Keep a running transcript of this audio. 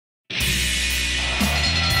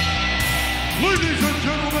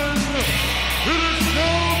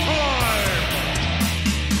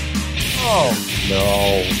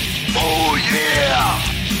No. Oh, yeah!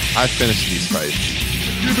 I finished these fights.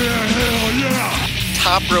 Give me a hell yeah!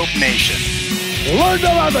 Top Rope Nation. Learn to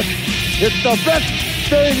love it. It's the best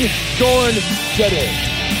thing going today.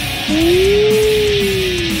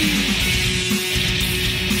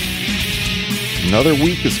 Another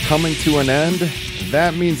week is coming to an end.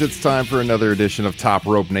 That means it's time for another edition of Top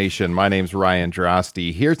Rope Nation. My name's Ryan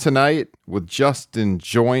Drosty, here tonight with Justin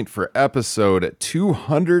Joint for episode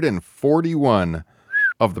 241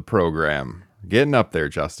 of the program. Getting up there,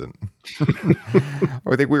 Justin.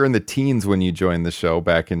 I think we were in the teens when you joined the show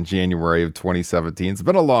back in January of 2017. It's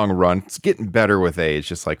been a long run. It's getting better with age,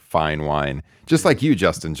 just like fine wine. Just like you,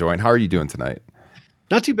 Justin Joint. How are you doing tonight?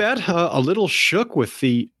 Not too bad. A little shook with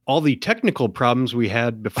all the technical problems we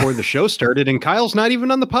had before the show started, and Kyle's not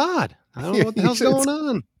even on the pod. I don't know what the hell's going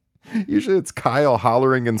on. Usually it's Kyle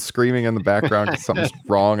hollering and screaming in the background because something's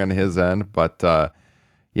wrong on his end. But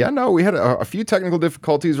we had a few technical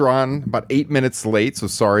difficulties. We're on about 8 minutes late, so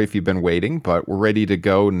sorry if you've been waiting, but we're ready to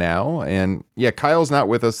go now. And yeah, Kyle's not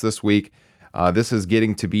with us this week. This is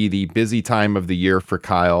getting to be the busy time of the year for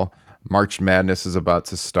Kyle. March Madness is about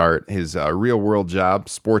to start. His real world job,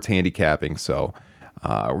 sports handicapping. So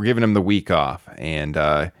we're giving him the week off. And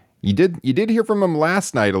you did hear from him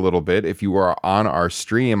last night a little bit. If you were on our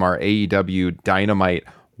stream, our AEW Dynamite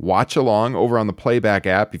watch along over on the Playback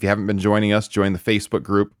app. If you haven't been joining us, join the Facebook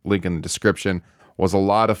group. Link in the description. Was a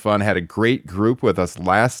lot of fun. Had a great group with us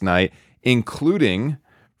last night, including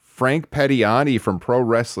Frank Pettiani from Pro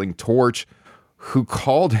Wrestling Torch, who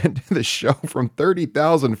called into the show from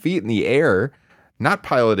 30,000 feet in the air, not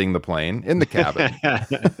piloting the plane, in the cabin.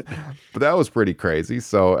 But that was pretty crazy.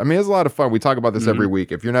 So, I mean, it was a lot of fun. We talk about this every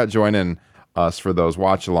week. If you're not joining us for those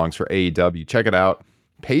watch-alongs for AEW, check it out.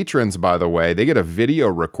 Patrons, by the way, they get a video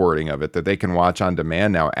recording of it that they can watch on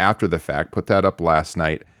demand now after the fact. Put that up last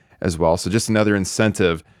night as well. So just another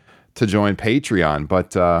incentive to join Patreon.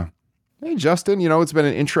 But, hey, Justin, it's been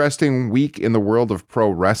an interesting week in the world of pro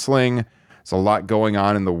wrestling. There's a lot going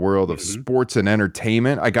on in the world of sports and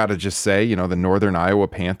entertainment. I got to just say, the Northern Iowa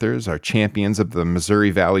Panthers are champions of the Missouri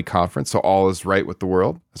Valley Conference, so all is right with the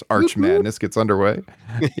world as Arch Madness gets underway.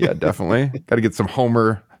 Yeah, definitely. Got to get some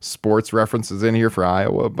Homer sports references in here for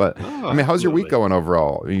Iowa. But, how's your week going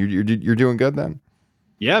overall? You're doing good then?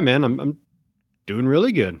 Yeah, man, I'm doing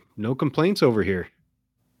really good. No complaints over here.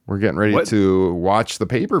 We're getting ready to watch the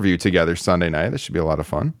pay-per-view together Sunday night. That should be a lot of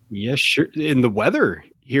fun. Yeah, sure. And the weather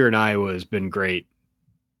here in Iowa has been great.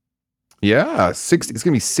 Yeah, it's going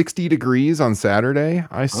to be 60 degrees on Saturday,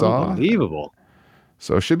 I saw. Unbelievable.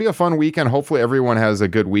 So it should be a fun weekend. Hopefully everyone has a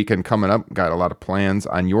good weekend coming up. Got a lot of plans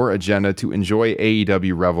on your agenda to enjoy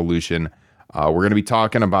AEW Revolution. We're going to be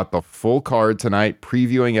talking about the full card tonight,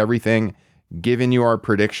 previewing everything, giving you our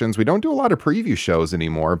predictions. We don't do a lot of preview shows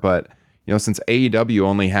anymore, but since AEW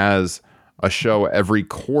only has a show every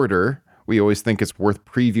quarter, we always think it's worth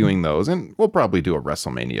previewing those, and we'll probably do a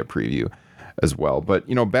WrestleMania preview as well. But,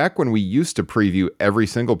 back when we used to preview every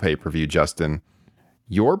single pay-per-view, Justin,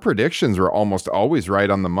 your predictions were almost always right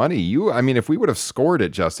on the money. If we would have scored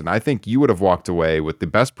it, Justin, I think you would have walked away with the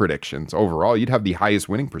best predictions overall. You'd have the highest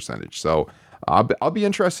winning percentage. So I'll be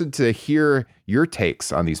interested to hear your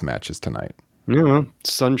takes on these matches tonight.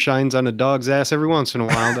 Sun shines on a dog's ass every once in a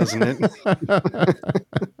while, doesn't it?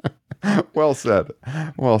 Well said.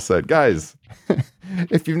 Well said. Guys,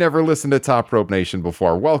 if you've never listened to Top Rope Nation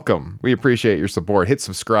before, welcome. We appreciate your support. Hit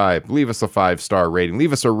subscribe. Leave us a 5-star rating.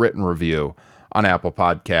 Leave us a written review on Apple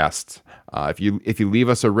Podcasts. If you leave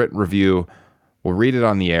us a written review, we'll read it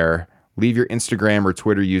on the air. Leave your Instagram or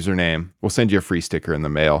Twitter username. We'll send you a free sticker in the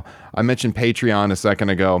mail. I mentioned Patreon a second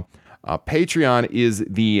ago. Patreon is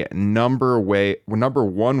the number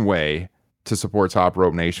one way to support Top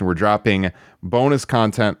Rope Nation. We're dropping bonus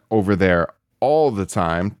content over there all the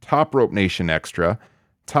time. Top Rope Nation Extra,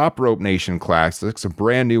 Top Rope Nation Classics, a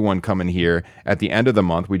brand new one coming here at the end of the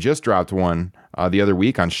month. We just dropped one the other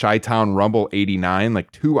week on Chi-Town Rumble 89,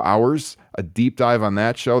 like 2 hours, a deep dive on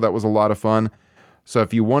that show. That was a lot of fun. So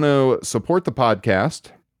if you want to support the podcast,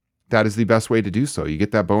 that is the best way to do so. You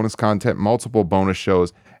get that bonus content, multiple bonus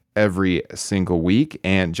shows every single week.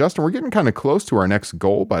 And Justin, we're getting kind of close to our next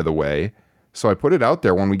goal, by the way. So I put it out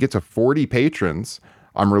there. When we get to 40 patrons,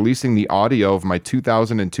 I'm releasing the audio of my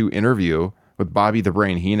 2002 interview with Bobby the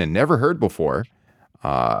Brain Heenan. Never heard before.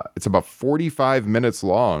 It's about 45 minutes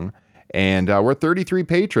long, and we're at 33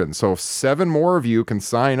 patrons. So if 7 more of you can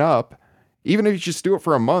sign up, even if you just do it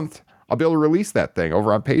for a month, I'll be able to release that thing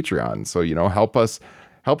over on Patreon. So, help us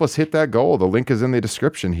hit that goal. The link is in the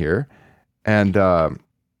description here. And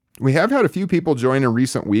we have had a few people join in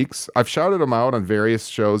recent weeks. I've shouted them out on various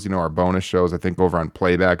shows, our bonus shows, I think over on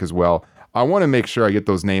Playback as well. I want to make sure I get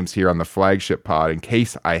those names here on the flagship pod in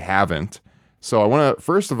case I haven't. So I want to,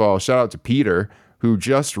 first of all, shout out to Peter, who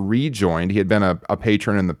just rejoined. He had been a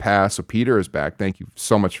patron in the past, so Peter is back. Thank you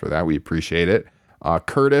so much for that. We appreciate it.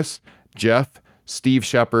 Curtis, Jeff, Steve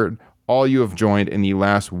Shepard, all you have joined in the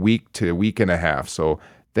last week to week and a half. So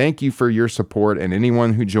thank you for your support, and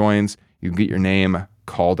anyone who joins, you can get your name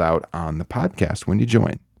called out on the podcast when you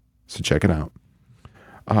join. So check it out.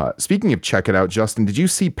 Speaking of check it out, Justin, did you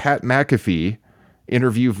see Pat McAfee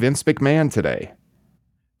interview Vince McMahon today?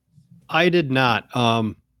 I did not.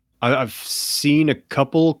 I've seen a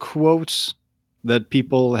couple quotes that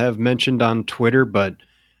people have mentioned on Twitter, but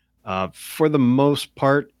for the most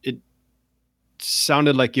part, it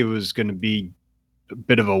sounded like it was going to be a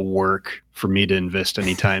bit of a work for me to invest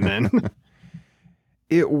any time in.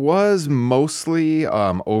 It was mostly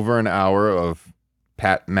over an hour of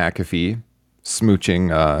Pat McAfee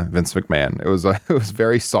smooching Vince McMahon. It was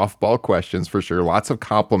very softball questions for sure. Lots of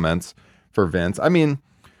compliments for Vince. I mean,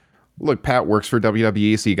 look, Pat works for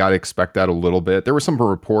WWE, so you got to expect that a little bit. There were some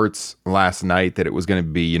reports last night that it was going to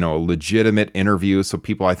be, a legitimate interview. So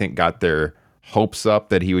people, I think, got their hopes up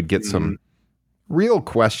that he would get some real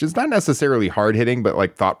questions, not necessarily hard hitting, but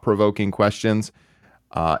like thought provoking questions.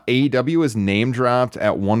 AEW was name dropped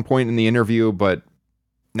at one point in the interview, but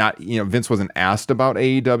not, Vince wasn't asked about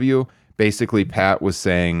AEW. Basically, Pat was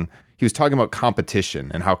saying, he was talking about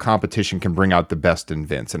competition and how competition can bring out the best in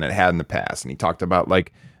Vince, and it had in the past. And he talked about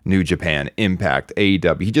like New Japan, Impact,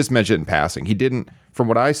 AEW. He just mentioned it in passing. He didn't, from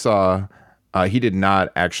what I saw, he did not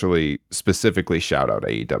actually specifically shout out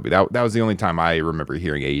AEW. That was the only time I remember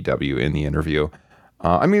hearing AEW in the interview.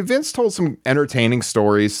 I mean, Vince told some entertaining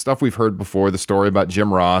stories, stuff we've heard before. The story about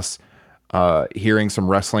Jim Ross, hearing some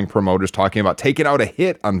wrestling promoters talking about taking out a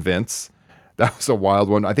hit on Vince. That was a wild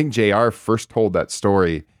one. I think JR first told that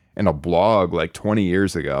story in a blog like 20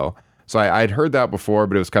 years ago. So I'd heard that before,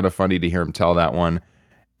 but it was kind of funny to hear him tell that one.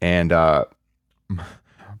 And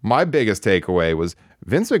my biggest takeaway was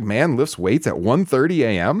Vince McMahon lifts weights at 1:30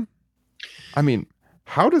 a.m. I mean,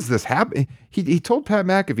 how does this happen? He told Pat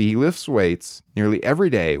McAfee he lifts weights nearly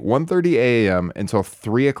every day, 1:30 a.m. until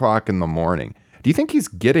 3 o'clock in the morning. Do you think he's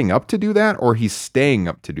getting up to do that, or he's staying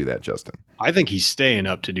up to do that, Justin? I think he's staying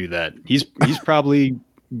up to do that. He's probably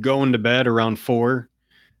going to bed around 4.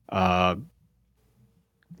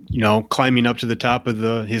 Climbing up to the top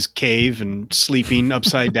of his cave and sleeping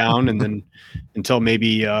upside down, and then until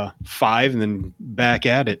maybe 5, and then back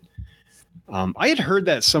at it. I had heard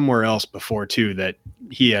that somewhere else before too, that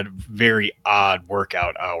he had very odd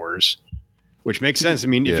workout hours, which makes sense. I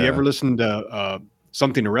mean, if you ever listen to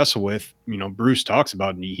Something to Wrestle With, Bruce talks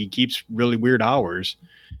about it, he keeps really weird hours.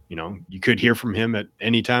 You could hear from him at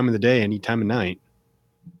any time of the day, any time of night.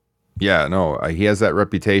 Yeah, no, he has that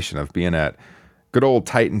reputation of being at good old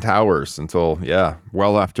Titan Towers until,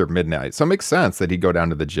 well after midnight. So it makes sense that he'd go down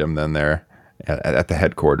to the gym then there at the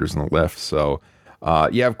headquarters in the lift. So,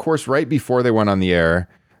 of course, right before they went on the air,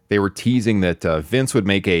 they were teasing that Vince would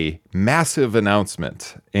make a massive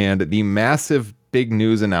announcement. And the massive big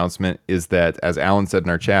news announcement is that, as Alan said in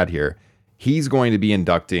our chat here, he's going to be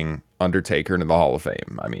inducting Undertaker into the Hall of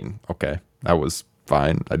Fame. I mean, okay, that was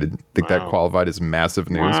fine. I didn't think that qualified as massive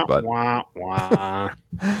news, but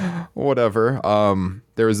whatever.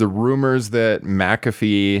 There was the rumors that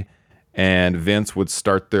McAfee and Vince would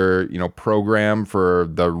start their, program for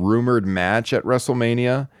the rumored match at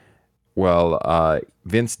WrestleMania. Well,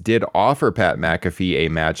 Vince did offer Pat McAfee a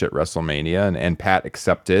match at WrestleMania, and Pat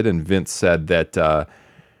accepted, and Vince said that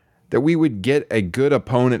that we would get a good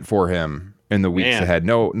opponent for him in the weeks ahead.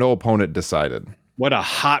 No opponent decided. What a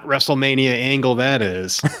hot WrestleMania angle that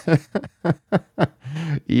is.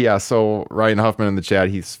 Yeah, so Ryan Huffman in the chat,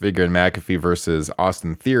 he's figuring McAfee versus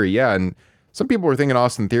Austin Theory. Yeah, and some people were thinking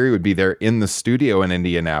Austin Theory would be there in the studio in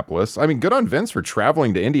Indianapolis. I mean, good on Vince for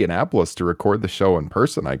traveling to Indianapolis to record the show in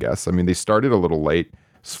person, I guess. I mean, they started a little late.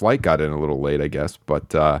 His flight got in a little late, I guess.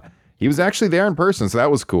 But he was actually there in person, so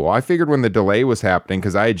that was cool. I figured when the delay was happening,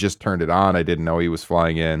 because I had just turned it on, I didn't know he was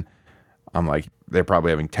flying in. I'm like, they're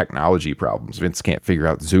probably having technology problems. Vince can't figure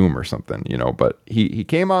out Zoom or something, but he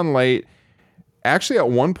came on late. Actually, at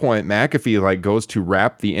one point, McAfee goes to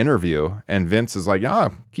wrap the interview, and Vince is like,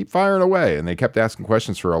 keep firing away. And they kept asking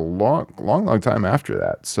questions for a long time after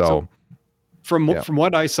that. So from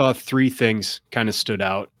what I saw, 3 things kind of stood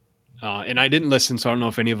out. And I didn't listen, so I don't know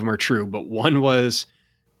if any of them are true. But one was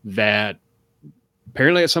that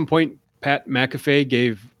apparently at some point, Pat McAfee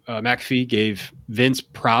gave Vince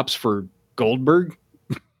props for Goldberg.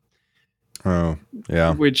 Oh,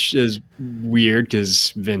 yeah. Which is weird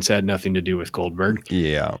because Vince had nothing to do with Goldberg.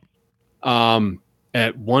 Yeah.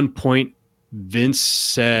 At one point, Vince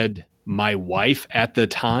said my wife at the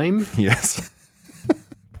time. Yes.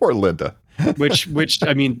 Poor Linda. which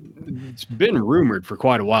I mean, it's been rumored for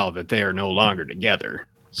quite a while that they are no longer together.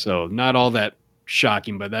 So not all that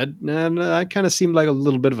shocking, but that kind of seemed like a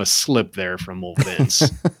little bit of a slip there from old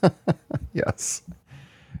Vince. Yes.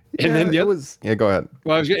 And then it was. Yeah, go ahead.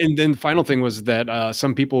 Well, and then the final thing was that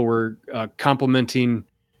some people were complimenting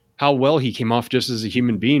how well he came off just as a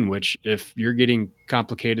human being. Which, if you're getting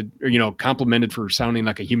complimented for sounding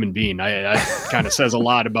like a human being, I kind of says a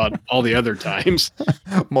lot about all the other times.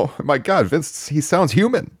 My God, Vince, he sounds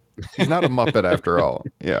human. He's not a Muppet after all.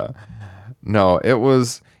 Yeah. No, it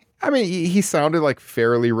was. I mean, he sounded like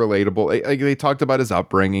fairly relatable. Like they talked about his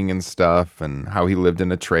upbringing and stuff, and how he lived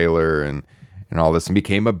in a trailer and all this, and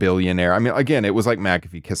became a billionaire. I mean, again, it was like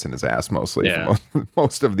McAfee kissing his ass mostly for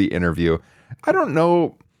most of the interview. I don't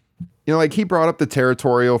know. Like he brought up the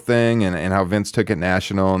territorial thing and how Vince took it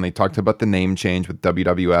national, and they talked about the name change with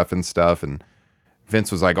WWF and stuff. And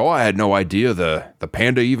Vince was like, "Oh, I had no idea the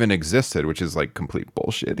Panda even existed," which is like complete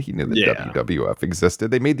bullshit. He knew that WWF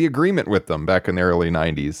existed. They made the agreement with them back in the early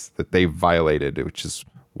 90s that they violated, which is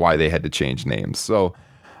why they had to change names. So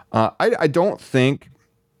I don't think,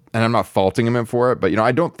 and I'm not faulting him for it, but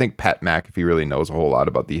I don't think Pat McAfee really knows a whole lot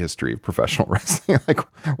about the history of professional wrestling. Like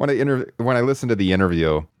when I listen to the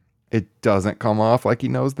interview, it doesn't come off like he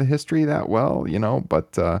knows the history that well,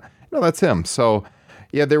 but that's him. So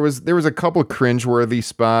yeah, there was a couple of cringeworthy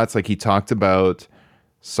spots. Like he talked about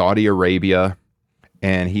Saudi Arabia,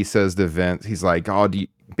 and he says to Vince, he's like,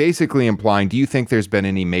 basically implying, do you think there's been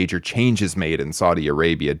any major changes made in Saudi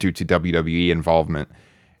Arabia due to WWE involvement?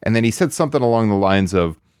 And then he said something along the lines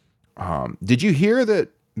of, did you hear that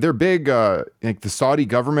they're big, like the Saudi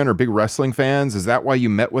government are big wrestling fans? Is that why you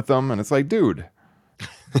met with them? And it's like, dude,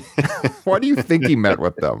 why do you think he met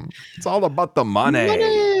with them? It's all about the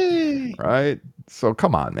money. Right? So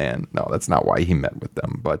come on, man. No, that's not why he met with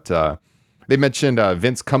them. But they mentioned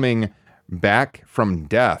Vince coming back from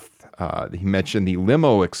death. He mentioned the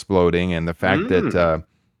limo exploding and the fact that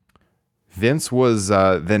Vince was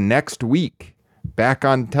the next week back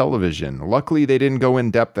on television. Luckily, they didn't go in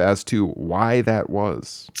depth as to why that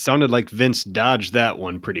was. Sounded like Vince dodged that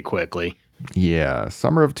one pretty quickly. Yeah,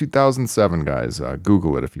 summer of 2007, guys.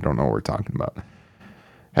 Google it if you don't know what we're talking about.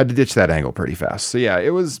 Had to ditch that angle pretty fast. So yeah, it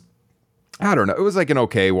was, I don't know. It was like an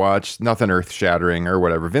okay watch, nothing earth-shattering or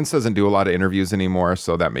whatever. Vince doesn't do a lot of interviews anymore,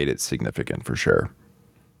 so that made it significant for sure.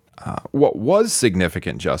 What was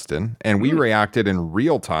significant, Justin, and we reacted in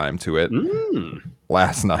real time to it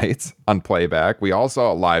last night on playback, we all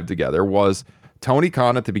saw it live together, was Tony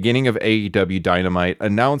Khan at the beginning of AEW Dynamite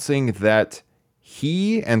announcing that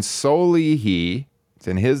he, and solely he, it's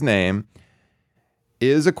in his name,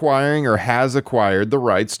 is acquiring or has acquired the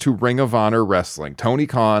rights to Ring of Honor Wrestling. Tony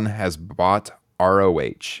Khan has bought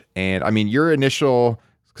ROH. And I mean, your initial,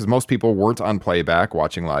 because most people weren't on playback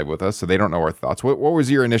watching live with us, so they don't know our thoughts. What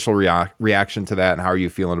was your initial reaction to that, and how are you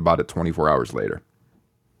feeling about it 24 hours later?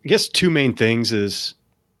 I guess two main things is,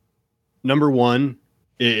 number one,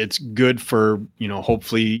 it's good for,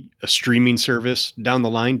 hopefully a streaming service down the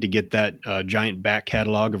line to get that giant back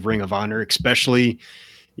catalog of Ring of Honor, especially,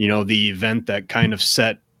 the event that kind of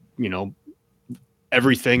set,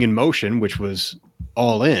 everything in motion, which was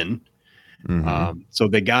All In. So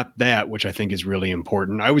they got that, which I think is really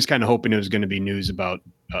important. I was kind of hoping it was going to be news about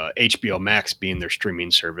HBO Max being their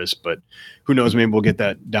streaming service, but who knows, maybe we'll get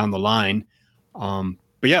that down the line.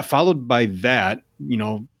 But yeah, followed by that,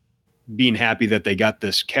 being happy that they got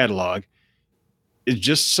this catalog, is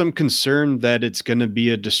just some concern that it's going to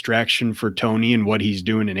be a distraction for Tony and what he's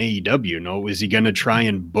doing in AEW. Is he going to try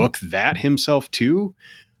and book that himself too?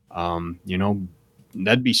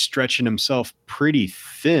 That'd be stretching himself pretty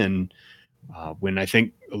thin, when I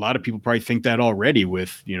think a lot of people probably think that already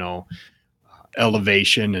with,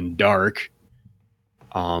 Elevation and Dark.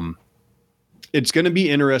 It's going to be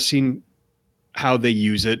interesting how they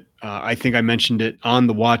use it. I think I mentioned it on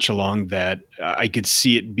the watch along that I could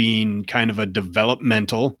see it being kind of a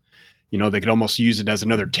developmental, they could almost use it as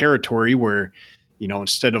another territory where,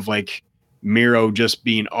 instead of like Miro just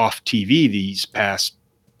being off TV these past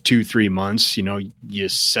 2-3 months, you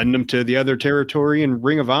send them to the other territory and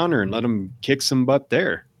Ring of Honor and let them kick some butt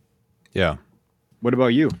there. Yeah. What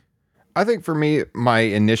about you? I think for me, my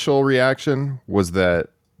initial reaction was that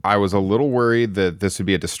I was a little worried that this would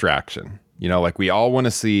be a distraction. Like we all want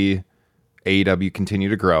to see AEW continue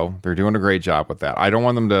to grow. They're doing a great job with that. I don't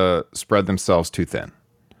want them to spread themselves too thin.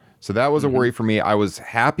 So that was a worry for me. I was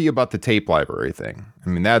happy about the tape library thing. I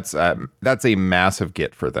mean, that's a massive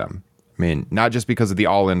get for them. I mean, not just because of the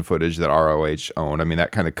all-in footage that ROH own. I mean,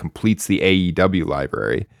 that kind of completes the AEW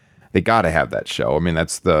library. They got to have that show. I mean,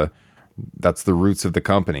 that's the That's the roots of the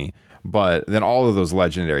company. But then all of those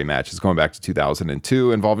legendary matches going back to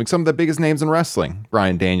 2002 involving some of the biggest names in wrestling.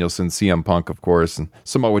 Bryan Danielson, CM Punk, of course, and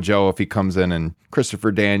Samoa Joe if he comes in, and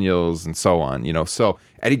Christopher Daniels and so on, so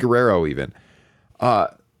Eddie Guerrero even.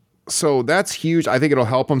 So that's huge. I think it'll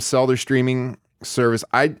help them sell their streaming service.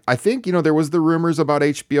 I think, there was the rumors about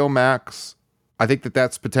HBO Max. I think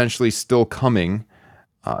that's potentially still coming.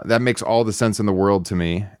 That makes all the sense in the world to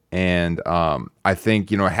me. And I think,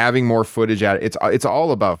 having more footage it's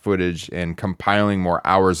all about footage and compiling more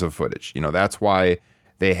hours of footage. That's why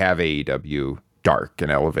they have AEW Dark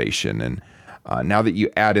and Elevation. And now that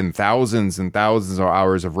you add in thousands and thousands of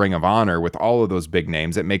hours of Ring of Honor with all of those big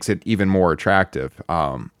names, it makes it even more attractive.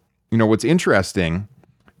 What's interesting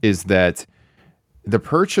is that the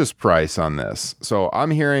purchase price on this. So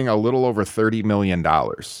I'm hearing a little over $30 million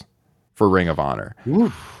for Ring of Honor.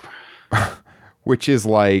 Which is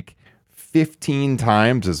like 15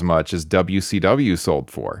 times as much as WCW sold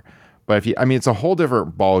for. But it's a whole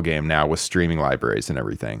different ball game now with streaming libraries and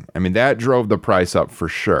everything. That drove the price up for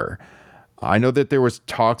sure. I know that there was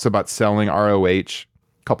talks about selling ROH a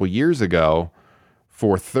couple years ago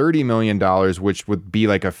for $30 million, which would be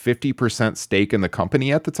like a 50% stake in the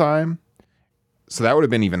company at the time. So that would have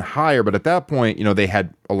been even higher. But at that point, they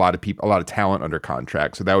had a lot of talent under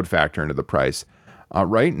contract. So that would factor into the price.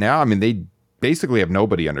 Right now, they basically have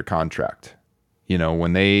nobody under contract.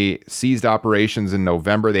 When they ceased operations in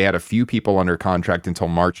November, they had a few people under contract until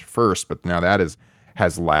March 1st, but now that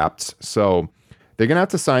has lapsed. So they're going to have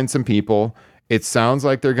to sign some people. It sounds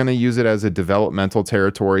like they're going to use it as a developmental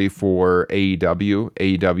territory for AEW.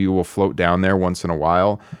 AEW will float down there once in a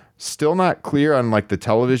while. Still not clear on the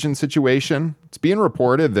television situation. It's being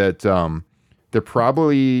reported that they're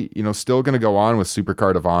probably, still going to go on with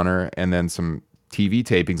Supercard of Honor and then some TV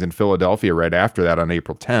tapings in Philadelphia right after that on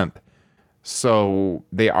April 10th. So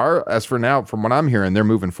they are, as for now, from what I'm hearing, they're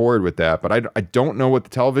moving forward with that. But I don't know what the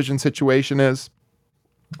television situation is.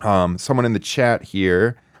 Someone in the chat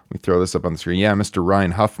here, let me throw this up on the screen. Yeah, Mr.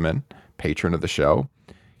 Ryan Huffman, patron of the show.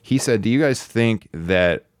 He said, do you guys think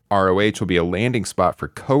that ROH will be a landing spot for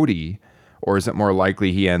Cody, or is it more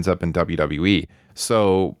likely he ends up in WWE?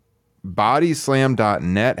 So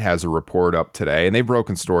Bodyslam.net has a report up today, and they've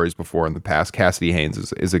broken stories before in the past. Cassidy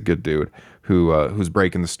Haynes is a good dude who's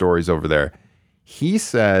breaking the stories over there. He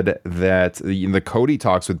said that the Cody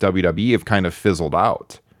talks with WWE have kind of fizzled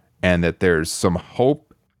out, and that there's some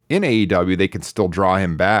hope in AEW they can still draw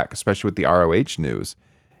him back, especially with the ROH news.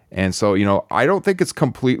 And so, I don't think it's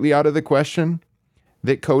completely out of the question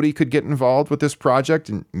that Cody could get involved with this project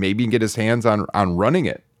and maybe get his hands on running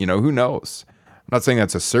it. Who knows? I'm not saying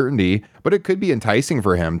that's a certainty, but it could be enticing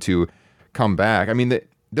for him to come back.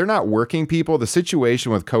 They're not working people. The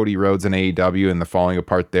situation with Cody Rhodes and AEW and the falling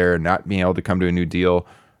apart there and not being able to come to a new deal,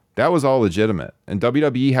 that was all legitimate. And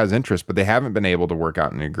WWE has interest, but they haven't been able to work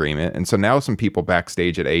out an agreement. And so now some people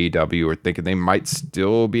backstage at AEW are thinking they might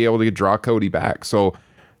still be able to draw Cody back. So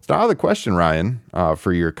it's not out of the question, Ryan,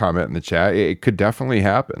 for your comment in the chat. It could definitely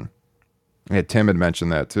happen. Yeah, Tim had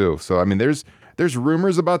mentioned that too. So, there's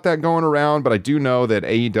rumors about that going around, but I do know that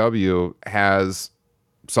AEW has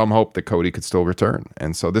some hope that Cody could still return.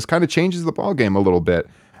 And so this kind of changes the ballgame a little bit.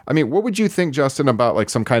 What would you think, Justin, about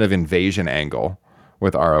some kind of invasion angle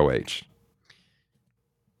with ROH?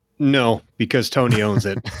 No, because Tony owns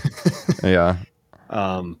it. Yeah.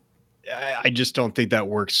 I just don't think that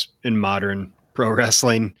works in modern pro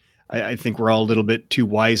wrestling. I think we're all a little bit too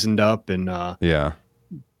wizened up, and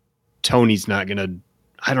Tony's not going to,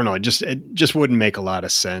 I don't know. It just wouldn't make a lot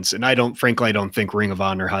of sense. And I don't think Ring of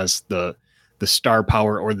Honor has the star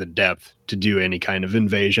power or the depth to do any kind of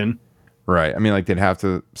invasion. Right. They'd have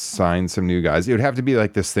to sign some new guys. It would have to be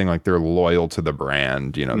this thing, they're loyal to the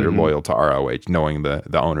brand, they're loyal to ROH, knowing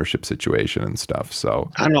the ownership situation and stuff. So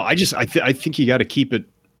I don't know. I think you got to keep it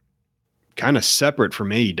kind of separate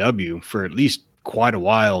from AEW for at least quite a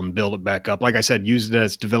while and build it back up. Like I said, use it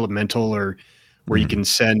as developmental, or where you can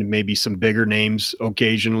send maybe some bigger names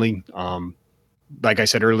occasionally. Like I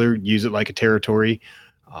said earlier, use it like a territory.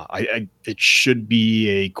 It should be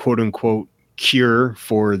a quote unquote cure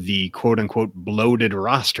for the quote unquote bloated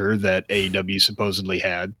roster that AEW supposedly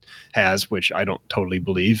has, which I don't totally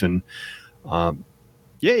believe. And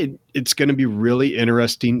it's going to be really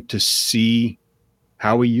interesting to see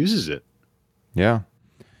how he uses it. Yeah.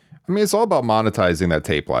 It's all about monetizing that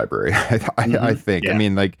tape library. I think.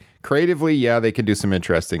 Yeah. Creatively, they can do some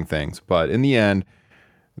interesting things, but in the end,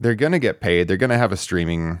 they're going to get paid. They're going to have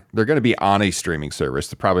they're going to be on a streaming service.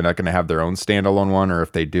 They're probably not going to have their own standalone one, or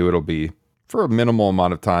if they do, it'll be for a minimal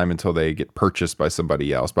amount of time until they get purchased by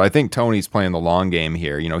somebody else. But I think Tony's playing the long game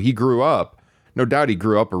here. He grew up no doubt he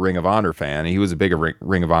grew up a Ring of Honor fan. He was a big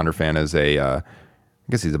Ring of Honor fan as I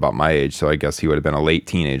guess he's about my age, so I guess he would have been a late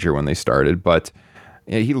teenager when they started. But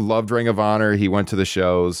he loved Ring of Honor. He went to the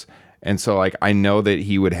shows. And so, like, I know that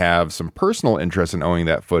he would have some personal interest in owning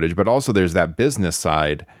that footage, but also there's that business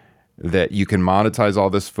side that you can monetize all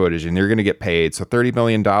this footage and you're going to get paid. So $30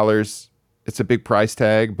 million, it's a big price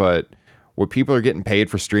tag, but what people are getting paid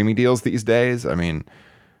for streaming deals these days, I mean,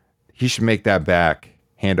 he should make that back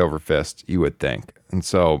hand over fist, you would think. And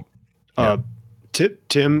so, yeah.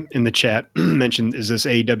 Tim in the chat mentioned, is this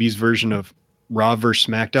AEW's version of Raw versus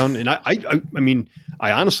SmackDown? And I mean,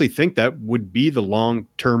 I honestly think that would be the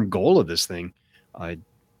long-term goal of this thing.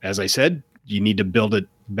 As I said, you need to build it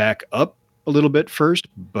back up a little bit first,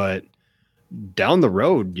 but down the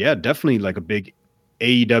road, yeah, definitely like a big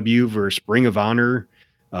AEW versus Ring of Honor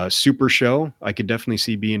super show. I could definitely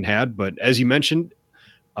see being had, but as you mentioned,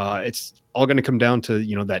 it's all going to come down to,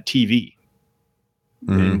 that TV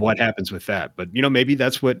and what happens with that. But, maybe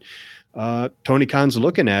that's what Tony Khan's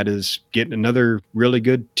looking at, is getting another really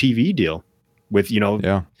good TV deal with,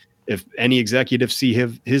 if any executives see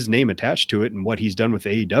his name attached to it and what he's done with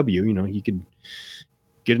AEW, he could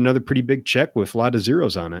get another pretty big check with a lot of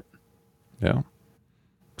zeros on it. Yeah.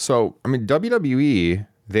 So, I mean, WWE,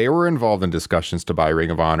 they were involved in discussions to buy Ring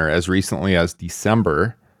of Honor as recently as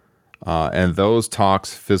December, and those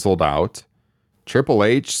talks fizzled out. Triple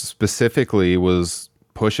H specifically was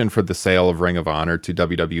pushing for the sale of Ring of Honor to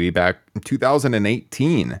WWE back in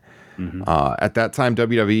 2018. At that time,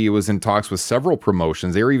 WWE was in talks with several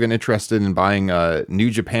promotions. They were even interested in buying New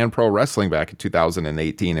Japan Pro Wrestling back in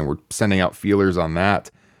 2018, and were sending out feelers on that.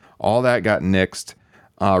 All that got nixed.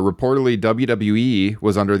 Reportedly, WWE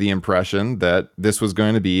was under the impression that this was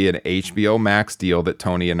going to be an HBO Max deal that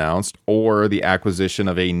Tony announced, or the acquisition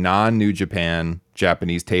of a non-New Japan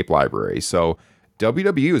Japanese tape library. So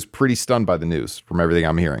WWE was pretty stunned by the news from everything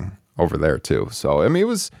I'm hearing over there too. So, I mean, it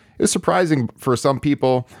was surprising for some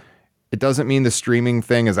people. It doesn't mean the streaming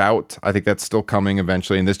thing is out. I think that's still coming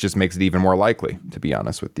eventually, and this just makes it even more likely, to be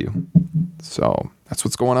honest with you. So that's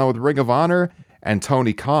what's going on with Ring of Honor and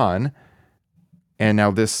Tony Khan. And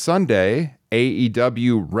now this Sunday,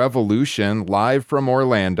 AEW Revolution live from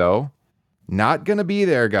Orlando. Not going to be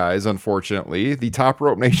there, guys, unfortunately. The Top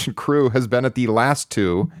Rope Nation crew has been at the last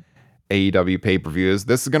two AEW pay-per-views.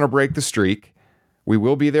 This is going to break the streak. We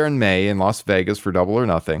will be there in May in Las Vegas for Double or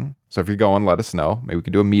Nothing. So if you're going, let us know. Maybe we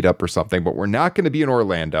can do a meetup or something, but we're not going to be in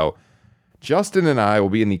Orlando. Justin and I will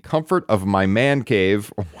be in the comfort of my man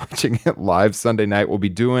cave watching it live Sunday night. We'll be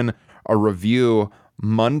doing a review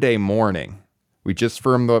Monday morning. We just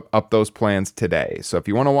firmed up those plans today. So if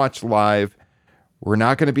you want to watch live, we're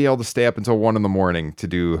not going to be able to stay up until 1 a.m. to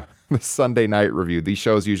do the Sunday night review. These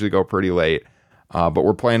shows usually go pretty late. But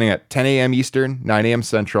we're planning at 10 a.m. Eastern, 9 a.m.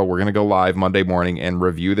 Central. We're going to go live Monday morning and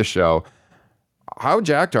review the show. How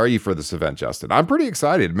jacked are you for this event, Justin? I'm pretty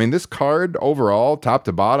excited. I mean, this card overall, top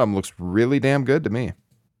to bottom, looks really damn good to me.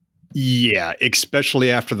 Yeah,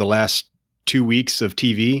 especially after the last 2 weeks of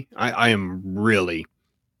TV. I am really,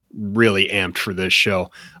 really amped for this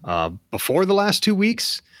show. Before the last 2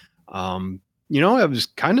 weeks, I was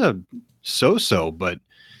kind of so-so, but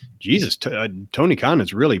Jesus, Tony Khan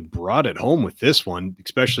has really brought it home with this one,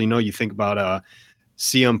 especially, you think about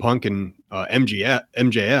CM Punk and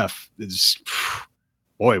MJF. Is,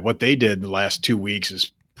 boy, what they did the last 2 weeks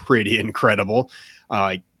is pretty incredible.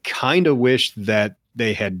 I kind of wish that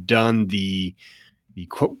they had done the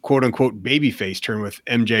quote unquote babyface turn with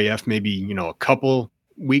MJF maybe, a couple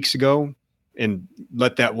weeks ago, and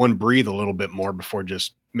let that one breathe a little bit more before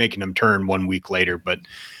just making him turn 1 week later. But,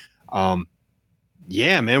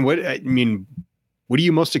 yeah, man. What are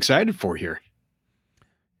you most excited for here?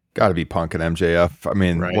 Got to be Punk and MJF. I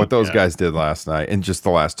mean, what those guys did last night and just the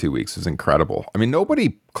last 2 weeks is incredible. I mean,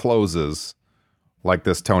 nobody closes like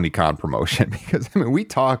this Tony Khan promotion, because we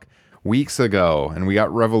talked weeks ago and we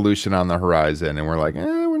got Revolution on the horizon and we're like,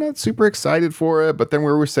 we're not super excited for it. But then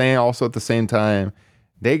we were saying also at the same time,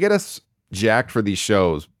 they get us jacked for these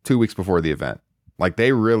shows 2 weeks before the event. Like,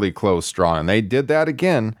 they really close strong, and they did that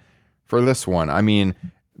again for this one. I mean,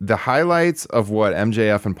 the highlights of what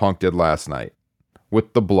MJF and Punk did last night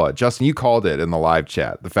with the blood. Justin, you called it in the live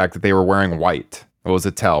chat. The fact that they were wearing white. It was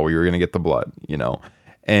a tell where you were going to get the blood,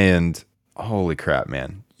 And holy crap,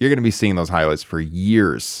 man. You're going to be seeing those highlights for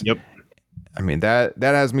years. Yep. I mean, that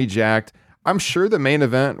has me jacked. I'm sure the main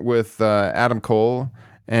event with Adam Cole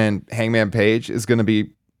and Hangman Page is going to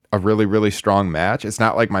be a really, really strong match. It's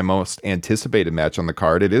not like my most anticipated match on the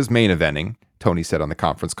card. It is main eventing, Tony said on the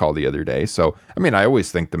conference call the other day. So, I mean, I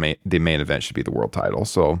always think the main event should be the world title.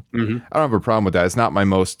 So I don't have a problem with that. It's not my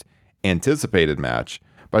most anticipated match.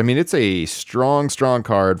 But I mean, it's a strong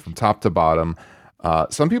card from top to bottom.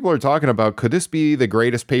 Some people are talking about, could this be the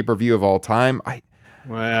greatest pay-per-view of all time? I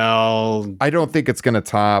don't think it's going to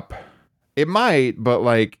top. It might, but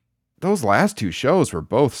like those last two shows were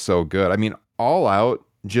both so good. I mean, All Out,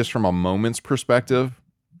 just from a moment's perspective,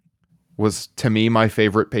 was to me my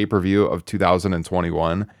favorite pay-per-view of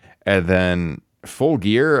 2021. And then Full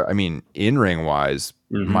Gear, I mean, in-ring wise,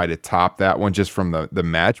 might have topped that one just from the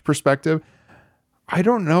match perspective. I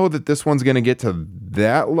don't know that this one's going to get to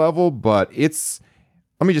that level, but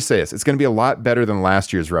let me just say this. It's going to be a lot better than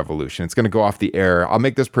last year's Revolution. It's going to go off the air. I'll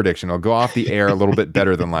make this prediction. It'll go off the air a little bit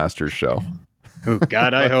better than last year's show. Oh,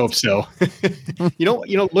 God, I hope so. You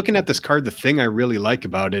know, looking at this card, the thing I really like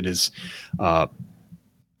about it is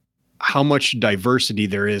how much diversity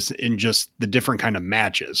there is in just the different kind of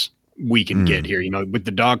matches we can get here. You know, with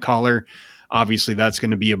the dog collar, obviously that's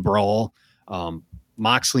going to be a brawl.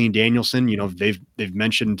 Moxley and Danielson, you know, they've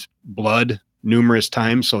mentioned blood numerous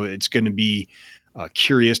times, so it's going to be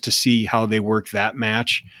curious to see how they work that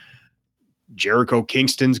match. Jericho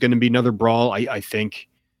Kingston's going to be another brawl. I think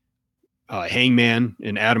Hangman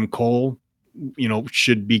and Adam Cole, you know,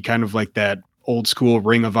 should be kind of like that old school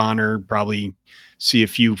Ring of Honor, probably see a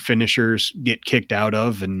few finishers get kicked out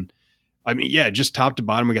of. And I mean, yeah, just top to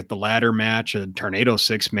bottom, we got the ladder match, a Tornado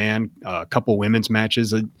 6-man, a couple women's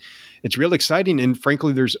matches. It's real exciting. And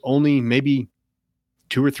frankly, there's only maybe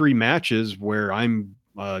 2 or 3 matches where I'm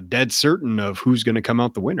dead certain of who's going to come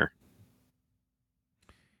out the winner.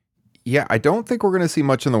 Yeah, I don't think we're going to see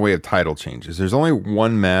much in the way of title changes. There's only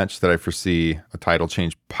one match that I foresee a title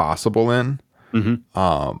change possible in.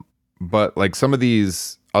 But like some of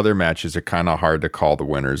these other matches are kind of hard to call the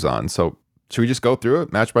winners on. So should we just go through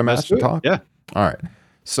it match by match and talk? Yeah. All right.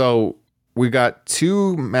 So we got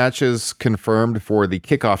 2 matches confirmed for the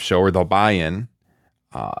kickoff show where they'll buy in.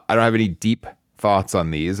 I don't have any deep thoughts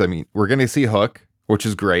on these. I mean, we're going to see Hook, which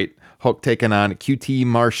is great. Hook taking on QT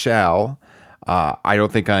Marshall. I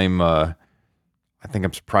don't think I think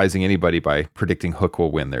I'm surprising anybody by predicting Hook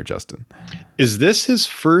will win there, Justin. Is this his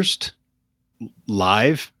first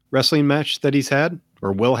live wrestling match that he's had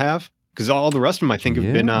or will have? Because all the rest of them, I think,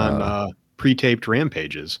 have been on pre-taped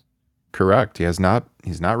rampages. Correct. He's not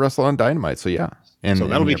wrestled on Dynamite. So yeah. And so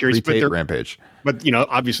that'll be curious. Pre-taped rampage. But you know,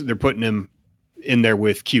 obviously they're putting him in there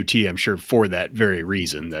with QT, I'm sure, for that very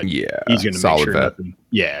reason that he's going to make sure nothing.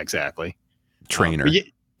 Yeah, exactly. Trainer.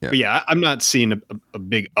 But yeah, I'm not seeing a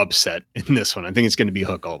big upset in this one. I think it's going to be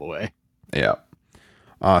Hook all the way. Yeah.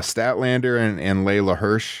 Statlander and Layla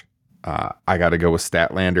Hirsch. I got to go with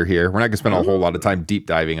Statlander here. We're not going to spend a whole lot of time deep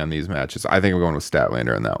diving on these matches. I think we're going with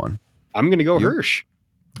Statlander in that one. I'm going to go Hirsch.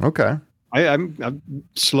 Okay. I'm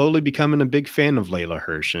slowly becoming a big fan of Layla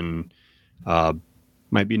Hirsch, and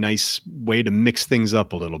might be a nice way to mix things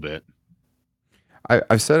up a little bit.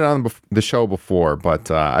 I've said it on the show before, but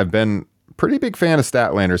I've been pretty big fan of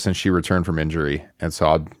Statlander since she returned from injury. And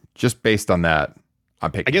so just based on that,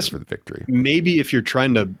 I'm picking her for the victory. Maybe if you're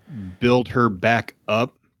trying to build her back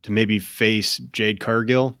up to maybe face Jade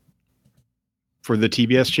Cargill for the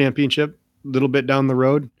TBS championship a little bit down the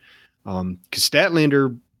road. Because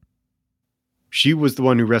Statlander, she was the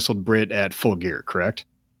one who wrestled Britt at Full Gear, correct?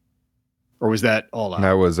 Or was that All Out?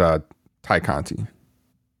 That was Ty Conti.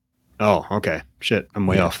 Oh, okay. Shit, I'm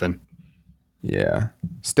way off then. Yeah.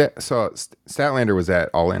 So Statlander was at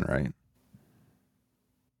All In, right?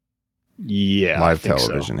 Yeah. Live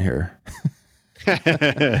television here.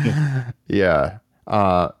 Yeah.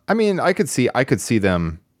 I mean, I could see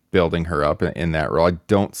them building her up in that role. I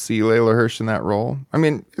don't see Layla Hirsch in that role. I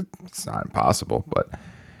mean, it's not impossible, but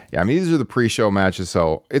yeah, I mean, these are the pre-show matches,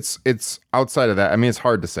 so it's outside of that. I mean, it's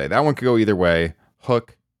hard to say. That one could go either way.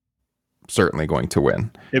 Hook certainly going to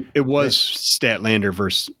win. It was Statlander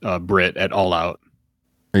versus Britt at All Out.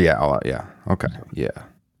 Yeah, All Out. Yeah. Okay.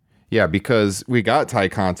 Yeah, because we got Ty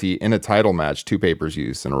Conti in a title match 2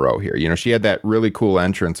 pay-per-views in a row here. You know, she had that really cool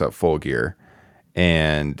entrance at Full Gear,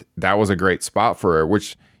 and that was a great spot for her,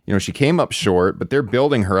 which, you know, she came up short, but they're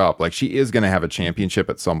building her up. Like, she is going to have a championship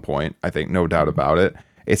at some point. I think, no doubt about it.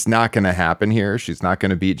 It's not going to happen here. She's not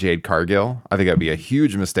going to beat Jade Cargill. I think that'd be a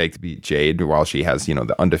huge mistake to beat Jade while she has, you know,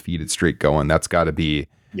 the undefeated streak going. That's got to be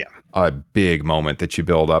a big moment that you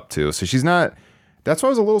build up to. So she's not. That's why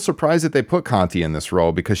I was a little surprised that they put Conti in this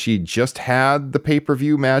role, because she just had the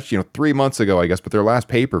pay-per-view match, you know, 3 months ago, I guess, but their last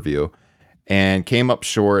pay-per-view, and came up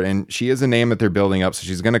short. And she is a name that they're building up, so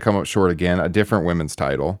she's going to come up short again, a different women's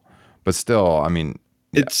title. But still, I mean,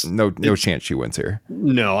 it's no chance she wins here.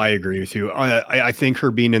 No, I agree with you. I think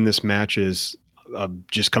her being in this match is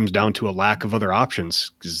just comes down to a lack of other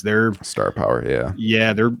options, because they're star power.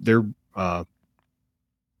 Yeah, they're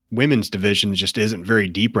women's division just isn't very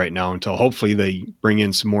deep right now until hopefully they bring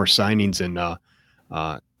in some more signings, and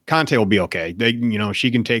Conte will be okay.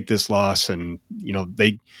 She can take this loss, and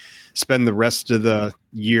they spend the rest of the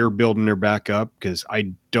year building her back up, because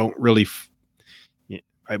I don't really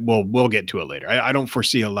we'll get to it later. I don't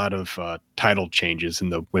foresee a lot of title changes in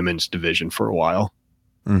the women's division for a while.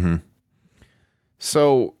 Mm-hmm.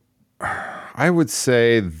 So I would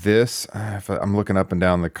say this, if I'm looking up and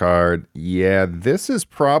down the card, this is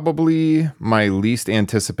probably my least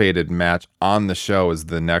anticipated match on the show is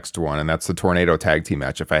the next one, and that's the Tornado Tag Team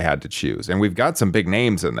match if I had to choose. And we've got some big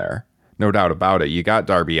names in there, no doubt about it. You got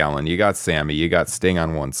Darby Allin, you got Sammy, you got Sting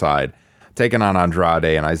on one side, taking on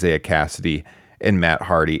Andrade and Isaiah Cassidy and Matt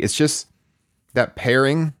Hardy. It's just that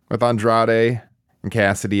pairing with Andrade and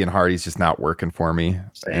Cassidy and Hardy's just not working for me.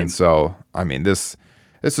 Same. And so, I mean, this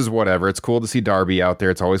is whatever. It's cool to see Darby out there.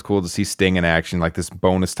 It's always cool to see Sting in action, like this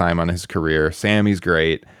bonus time on his career. Sammy's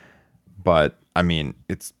great, but I mean,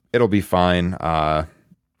 it'll be fine.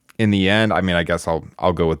 In the end, I mean, I guess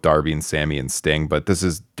I'll go with Darby and Sammy and Sting, but this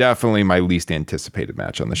is definitely my least anticipated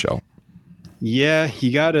match on the show. Yeah,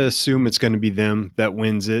 you got to assume it's going to be them that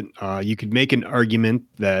wins it. You could make an argument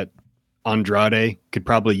that Andrade could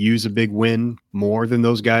probably use a big win more than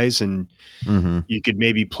those guys, and you could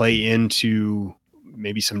maybe play into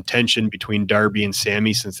maybe some tension between Darby and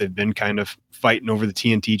Sammy, since they've been kind of fighting over the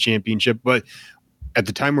TNT championship. But at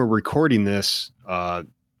the time we're recording this,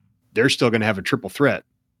 they're still going to have a triple threat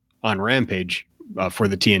on Rampage for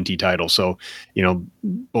the TNT title. So,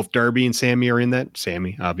 both Darby and Sammy are in that.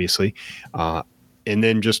 Sammy, obviously. And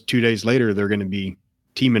then just 2 days later, they're going to be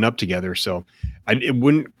teaming up together. So it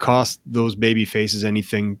wouldn't cost those baby faces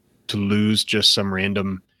anything to lose just some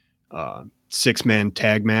random 6-man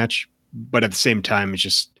tag match. But at the same time, it's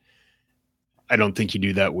just, I don't think you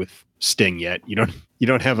do that with Sting yet. You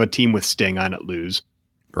don't have a team with Sting on it lose.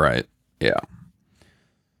 Right. Yeah.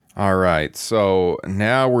 All right. So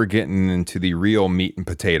now we're getting into the real meat and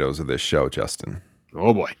potatoes of this show, Justin.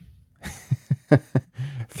 Oh boy.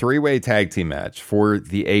 3-way tag team match for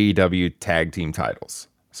the AEW tag team titles.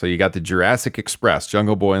 So you got the Jurassic Express,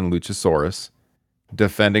 Jungle Boy and Luchasaurus,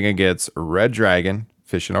 defending against Red Dragon,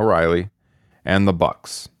 Fish and O'Reilly, and the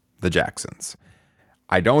Bucks, the Jacksons.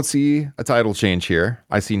 I don't see a title change here.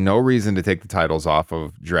 I see no reason to take the titles off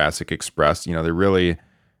of Jurassic Express. They're really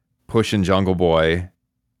pushing Jungle Boy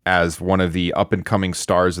as one of the up-and-coming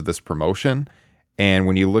stars of this promotion. And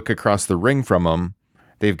when you look across the ring from them,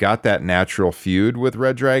 they've got that natural feud with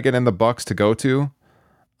Red Dragon and the Bucks to go to.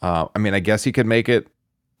 I mean, I guess you could make it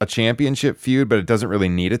a championship feud, but it doesn't really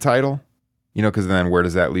need a title, because then where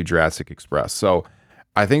does that leave Jurassic Express? So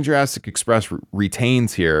I think Jurassic Express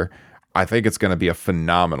retains here. I think it's going to be a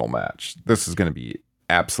phenomenal match. This is going to be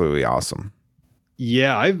absolutely awesome.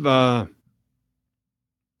 Yeah, I've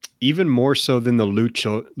even more so than the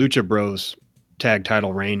Lucha Bros tag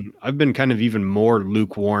title reign, I've been kind of even more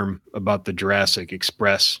lukewarm about the Jurassic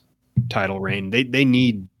Express title reign. They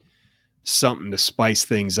need something to spice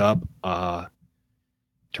things up,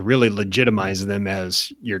 to really legitimize them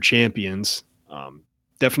as your champions.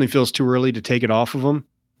 Definitely feels too early to take it off of them.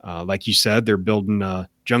 Like you said, they're building a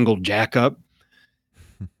Jungle Jack up,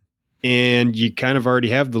 and you kind of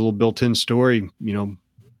already have the little built-in story,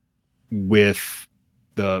 with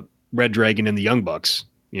the Red Dragon and the Young Bucks.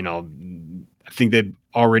 I think they've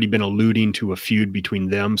already been alluding to a feud between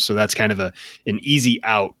them, so that's kind of an easy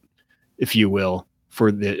out, if you will,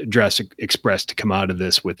 for the Jurassic Express to come out of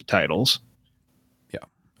this with the titles. Yeah,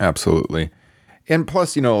 absolutely. And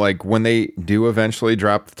plus, when they do eventually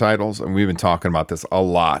drop the titles, and we've been talking about this a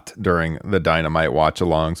lot during the Dynamite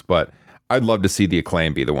watch-alongs, but I'd love to see the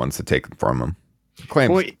Acclaim be the ones to take them from them.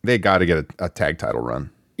 Acclaim, they got to get a tag title run.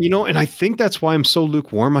 And I think that's why I'm so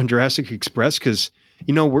lukewarm on Jurassic Express, because,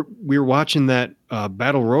 we're watching that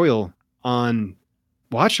Battle Royal on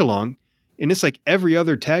watch-along, and it's like every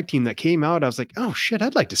other tag team that came out, I was like, oh, shit,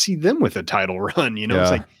 I'd like to see them with a title run.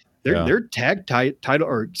 It's like, their tag title,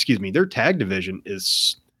 or excuse me, their tag division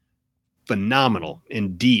is phenomenal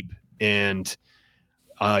and deep. And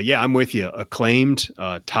I'm with you. Acclaimed,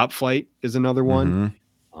 Top Flight is another one.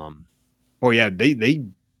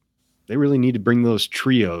 They really need to bring those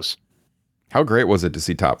trios. How great was it to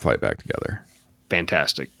see Top Flight back together?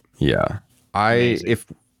 Fantastic. Yeah.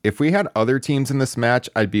 If we had other teams in this match,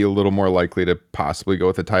 I'd be a little more likely to possibly go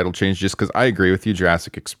with a title change, just because I agree with you.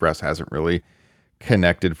 Jurassic Express hasn't really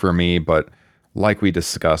connected for me, but like we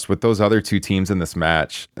discussed with those other two teams in this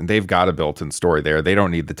match, and they've got a built-in story there. They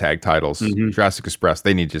don't need the tag titles. Jurassic Express,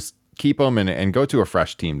 they need to just keep them and go to a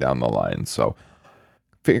fresh team down the line. So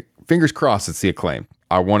fingers crossed it's the Acclaim.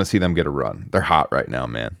 I want to see them get a run. They're hot right now,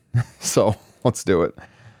 man. So let's do it.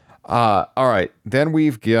 All right. Then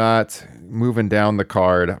we've got, moving down the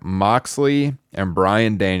card, Moxley and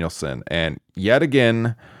Bryan Danielson. And yet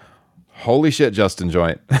again, holy shit, Justin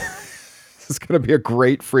Joint. This is going to be a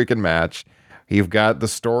great freaking match. You've got the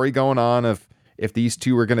story going on of if these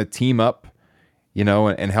two are going to team up,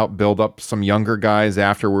 and help build up some younger guys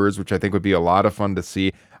afterwards, which I think would be a lot of fun to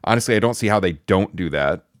see. Honestly, I don't see how they don't do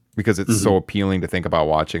that because it's so appealing to think about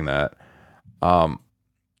watching that.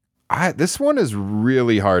 This one is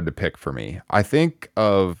really hard to pick for me. I think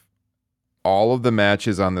of all of the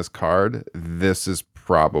matches on this card, this is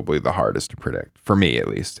probably the hardest to predict, for me at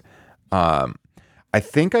least. I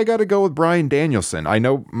think I got to go with Bryan Danielson. I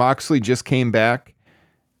know Moxley just came back,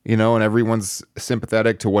 and everyone's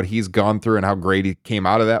sympathetic to what he's gone through and how great he came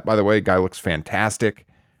out of that. By the way, guy looks fantastic.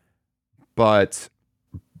 But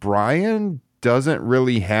Bryan doesn't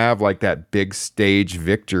really have like that big stage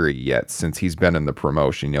victory yet since he's been in the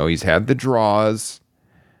promotion. He's had the draws.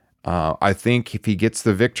 I think if he gets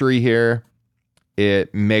the victory here,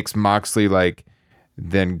 it makes Moxley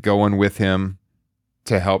then going with him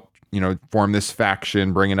to help, form this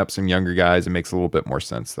faction, bringing up some younger guys. It makes a little bit more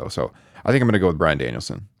sense though. So I think I'm going to go with Bryan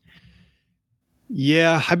Danielson.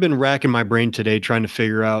 Yeah, I've been racking my brain today trying to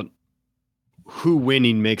figure out who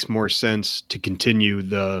winning makes more sense to continue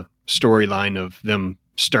the storyline of them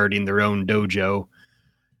starting their own dojo.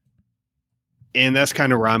 And that's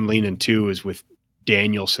kind of where I'm leaning to, is with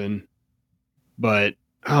Danielson. But,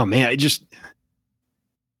 oh man,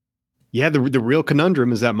 the real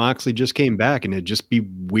conundrum is that Moxley just came back, and it'd just be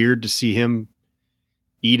weird to see him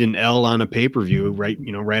eat an L on a pay-per-view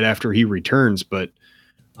right after he returns. But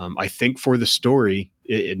I think for the story,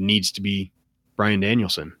 it needs to be Bryan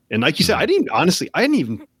Danielson. And like you said, I didn't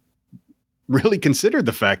even really consider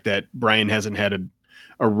the fact that Bryan hasn't had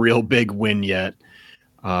a real big win yet.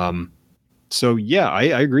 So yeah, I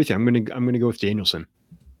agree with you. I'm gonna go with Danielson.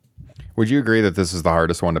 Would you agree that this is the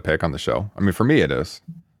hardest one to pick on the show? I mean, for me, it is.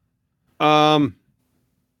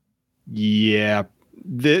 Yeah,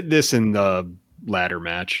 this in the ladder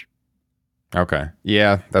match. Okay.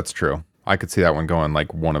 Yeah, that's true. I could see that one going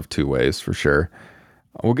one of two ways for sure.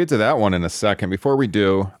 We'll get to that one in a second. Before we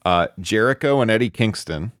do, Jericho and Eddie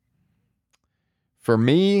Kingston. For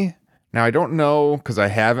me, now I don't know because I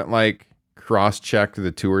haven't cross-checked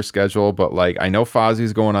the tour schedule, but I know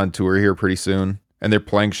Fozzie's going on tour here pretty soon, and they're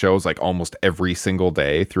playing shows almost every single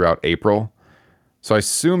day throughout April. So I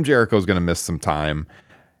assume Jericho's going to miss some time.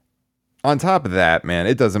 On top of that, man,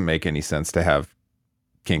 it doesn't make any sense to have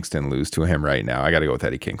Kingston lose to him right now. I got to go with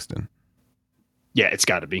Eddie Kingston. Yeah, it's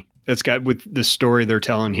got to be. It's got, with the story they're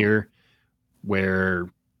telling here, where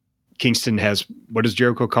Kingston has, what does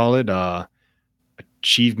Jericho call it?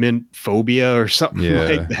 Achievement phobia or something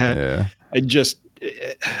like that. Yeah.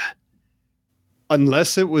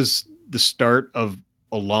 Unless it was the start of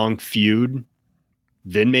a long feud,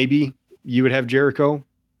 then maybe you would have Jericho.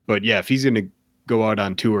 But yeah, if he's going to go out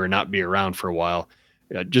on tour and not be around for a while,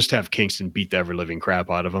 just have Kingston beat the ever living crap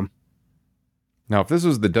out of him. Now, if this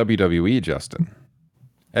was the WWE, Justin,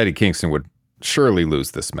 Eddie Kingston would surely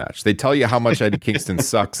lose this match. They tell you how much Eddie Kingston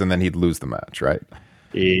sucks, and then he'd lose the match, right?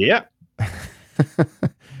 Yeah.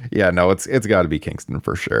 Yeah, no, it's got to be Kingston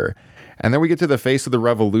for sure. And then we get to the Face of the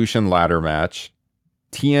Revolution ladder match.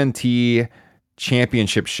 TNT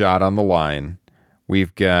championship shot on the line.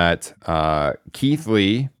 We've got Keith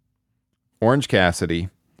Lee, Orange Cassidy,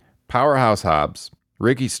 Powerhouse Hobbs,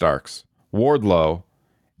 Ricky Starks, Wardlow,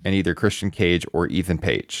 and either Christian Cage or Ethan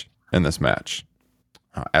Page in this match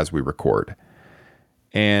as we record.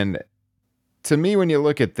 And to me, when you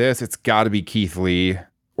look at this, it's got to be Keith Lee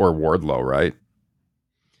or Wardlow, right?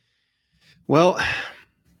 Well,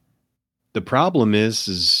 the problem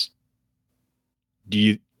is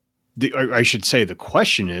I should say the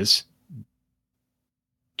question is,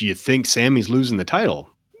 do you think Sammy's losing the title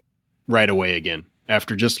right away again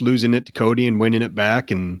after just losing it to Cody and winning it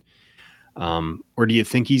back? And or do you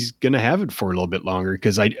think he's going to have it for a little bit longer?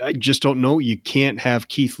 Because I just don't know. You can't have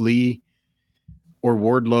Keith Lee or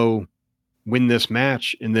Wardlow win this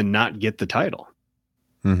match and then not get the title.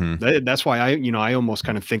 Mm-hmm. That's why I almost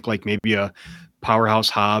kind of think maybe a Powerhouse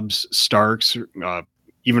Hobbs, Starks,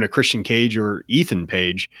 even a Christian Cage or Ethan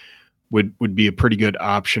Page would be a pretty good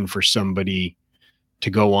option for somebody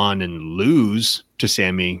to go on and lose to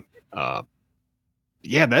Sammy.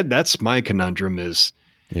 That's my conundrum is,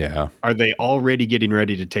 are they already getting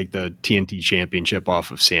ready to take the TNT championship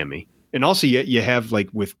off of Sammy? And also you have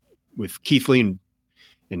with Keith Lee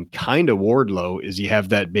and kind of Wardlow is you have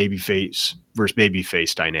that babyface versus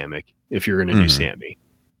babyface dynamic if you're going to do Sammy.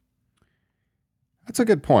 That's a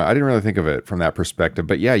good point. I didn't really think of it from that perspective.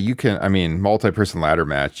 But yeah, you can, I mean, multi-person ladder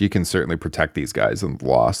match, you can certainly protect these guys in the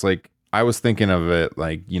loss. Like, I was thinking of it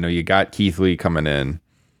like, you got Keith Lee coming in.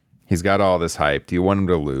 He's got all this hype. Do you want him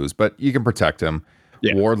to lose? But you can protect him.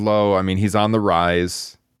 Yeah. Wardlow, I mean, he's on the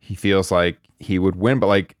rise. He feels like he would win. But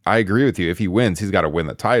like, I agree with you. If he wins, he's got to win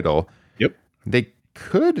the title. Yep. They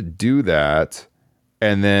could do that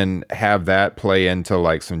and then have that play into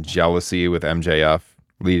like some jealousy with MJF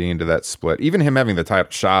leading into that split. Even him having the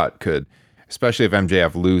title shot could, especially if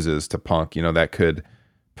MJF loses to Punk, that could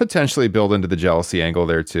potentially build into the jealousy angle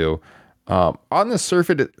there too. On the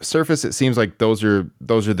surface, it seems like those are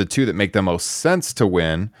the two that make the most sense to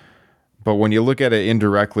win. But when you look at it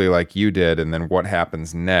indirectly like you did, and then what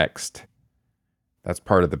happens next, that's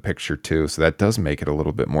part of the picture too. So that does make it a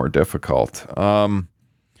little bit more difficult.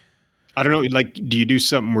 I don't know. Like, do you do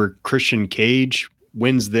something where Christian Cage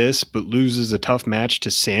wins this, but loses a tough match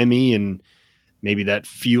to Sammy, and maybe that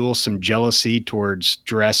fuels some jealousy towards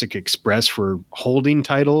Jurassic Express for holding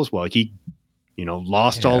titles? Well, he,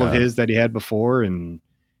 lost all of his that he had before and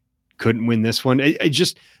couldn't win this one.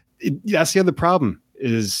 That's the other problem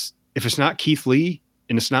is if it's not Keith Lee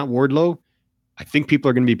and it's not Wardlow, I think people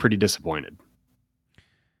are going to be pretty disappointed.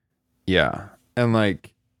 Yeah. And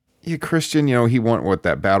like, Christian, he won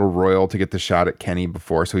that battle royal to get the shot at Kenny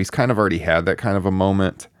before. So he's kind of already had that kind of a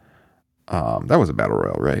moment. That was a battle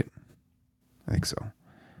royal, right? I think so.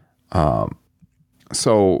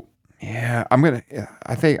 So yeah,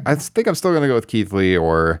 I think I'm still going to go with Keith Lee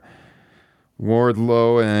or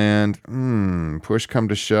Wardlow, and push come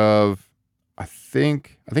to shove. I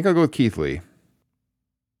think I'll go with Keith Lee.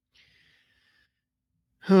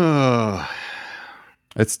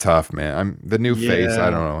 It's tough, man. I'm the new face. I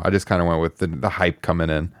don't know. I just kind of went with the hype coming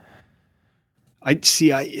in. I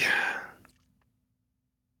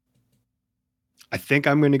think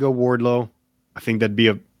I'm going to go Wardlow. I think that'd be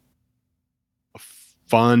a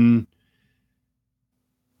fun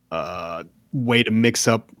way to mix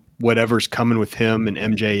up whatever's coming with him and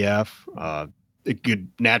MJF. It could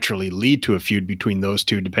naturally lead to a feud between those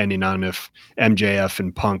two, depending on if MJF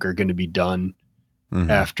and Punk are going to be done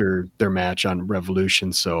after their match on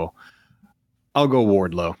Revolution. So I'll go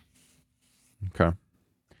Wardlow. Okay.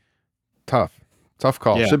 Tough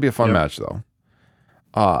call. Yeah, should be a fun match though.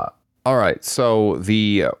 All right. So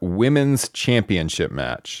the women's championship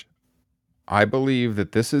match. I believe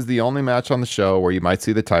that this is the only match on the show where you might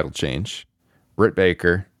see the title change. Britt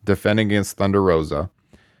Baker defending against Thunder Rosa.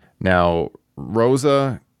 Now,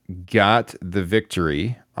 Rosa got the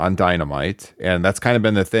victory on Dynamite, and that's kind of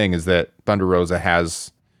been the thing, is that Thunder Rosa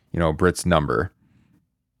has, Britt's number.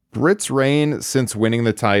 Britt's reign since winning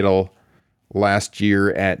the title last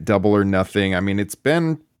year at Double or Nothing, I mean,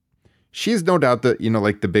 she's no doubt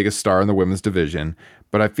the biggest star in the women's division,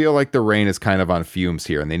 but I feel like the reign is kind of on fumes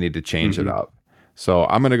here, and they need to change it up. So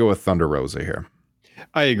I'm going to go with Thunder Rosa here.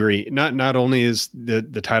 I agree. Not only is the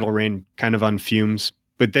title reign kind of on fumes,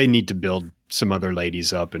 but they need to build some other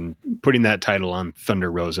ladies up, and putting that title on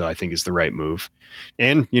Thunder Rosa, I think, is the right move.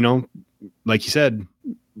 And, like you said,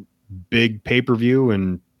 big pay-per-view,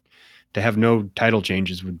 and to have no title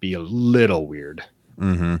changes would be a little weird.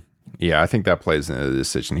 Mm-hmm. Yeah, I think that plays into the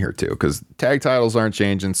decision here too, because tag titles aren't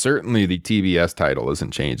changing. Certainly the TBS title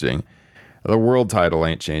isn't changing. The world title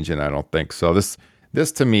ain't changing, I don't think. So this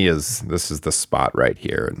to me is the spot right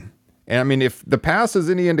here. And I mean, if the past is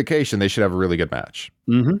any indication, they should have a really good match.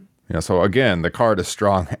 Mm-hmm. So again, the card is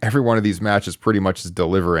strong. Every one of these matches pretty much is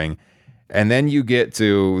delivering. And then you get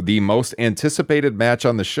to the most anticipated match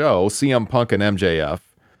on the show, CM Punk and MJF.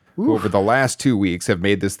 Who over the last 2 weeks have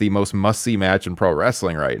made this the most must-see match in pro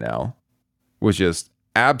wrestling right now. Was just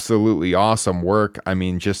absolutely awesome work. I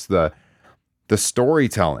mean, just the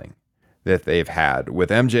storytelling that they've had with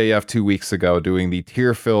MJF 2 weeks ago doing the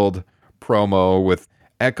tear-filled promo with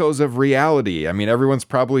echoes of reality. I mean, everyone's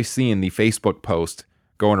probably seen the Facebook post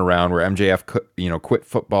going around where MJF quit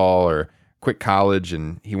football or quit college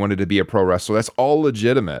and he wanted to be a pro wrestler. That's all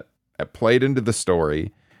legitimate. It played into the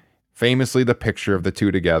story. Famously, the picture of the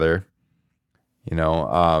two together,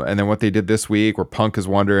 and then what they did this week where Punk is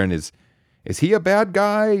wondering, is he a bad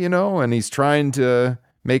guy, and he's trying to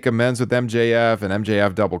make amends with MJF, and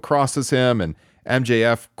MJF double crosses him, and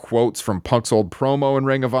MJF quotes from Punk's old promo in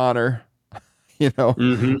Ring of Honor,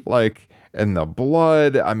 like, and the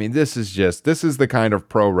blood. I mean, this is the kind of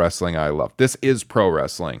pro wrestling I love. This is pro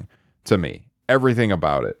wrestling to me. Everything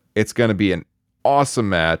about it. It's going to be an awesome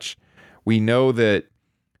match. We know that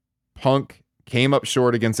Punk came up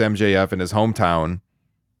short against MJF in his hometown.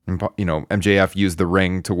 And, MJF used the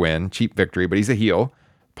ring to win. Cheap victory, but he's a heel.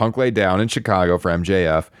 Punk laid down in Chicago for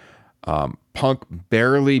MJF. Punk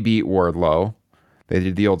barely beat Wardlow. They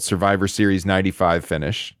did the old Survivor Series 95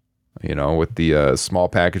 finish, with the small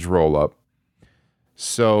package roll up.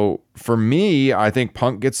 So for me, I think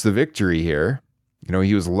Punk gets the victory here.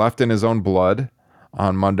 He was left in his own blood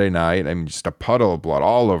on Monday night. I mean, just a puddle of blood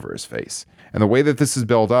all over his face. And the way that this is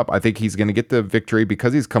built up, I think he's going to get the victory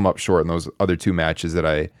because he's come up short in those other two matches that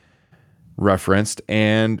I referenced.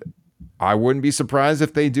 And I wouldn't be surprised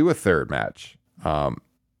if they do a third match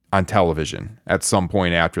on television at some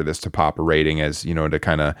point after this to pop a rating as, to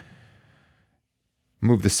kind of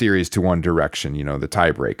move the series to one direction, the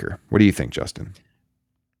tiebreaker. What do you think, Justin?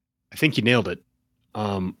 I think you nailed it.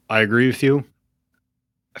 I agree with you.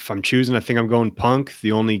 If I'm choosing, I think I'm going Punk.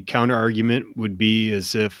 The only counter argument would be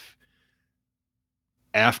as if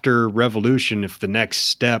after Revolution, if the next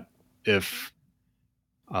step, if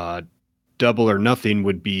Double or Nothing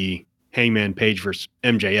would be Hangman Page versus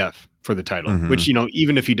MJF for the title, which,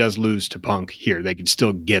 even if he does lose to Punk here, they could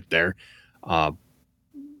still get there.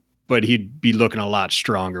 But he'd be looking a lot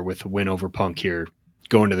stronger with a win over Punk here,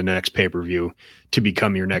 going to the next pay-per-view to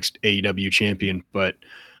become your next AEW champion. But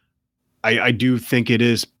I do think it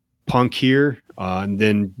is Punk here. And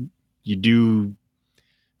then you do,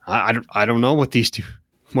 I don't know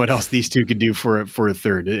what else these two could do for a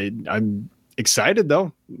third. I'm excited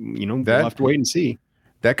though. We'll have to wait and see.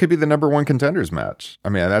 That could be the number one contenders match. I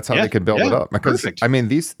mean, that's how they could build it up. Because perfect. I mean,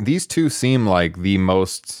 these two seem like the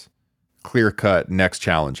most clear-cut next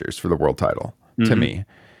challengers for the world title to me.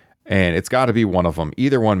 And it's got to be one of them.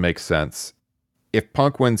 Either one makes sense. If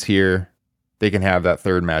Punk wins here, they can have that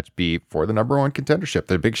third match be for the number one contendership.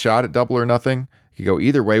 They're a big shot at Double or Nothing. You could go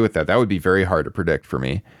either way with that. That would be very hard to predict for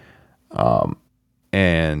me.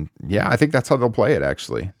 And yeah, I think that's how they'll play it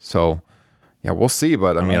actually. So yeah, we'll see.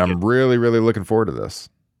 But I mean, I'm really, really looking forward to this.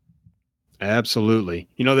 Absolutely.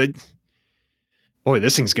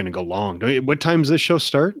 This thing's going to go long. What time does this show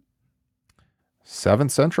start? 7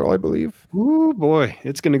 Central, I believe. Ooh, boy,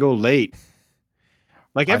 it's going to go late.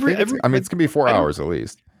 Like it's going to be 4 hours at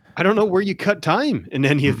least. I don't know where you cut time in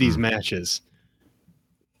any of these matches.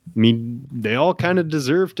 I mean, they all kind of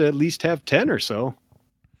deserve to at least have 10 or so.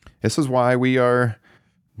 This is why we are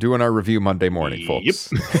doing our review Monday morning,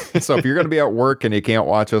 folks. Yep. So if you're going to be at work and you can't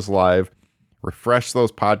watch us live, refresh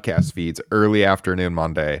those podcast feeds early afternoon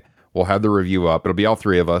Monday. We'll have the review up. It'll be all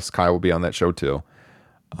three of us. Kyle will be on that show too.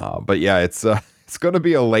 But yeah, it's going to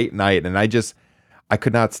be a late night, and I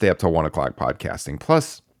could not stay up till 1 o'clock podcasting.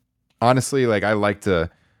 Plus, honestly,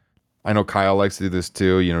 I know Kyle likes to do this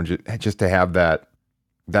too, just to have that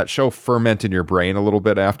show ferment in your brain a little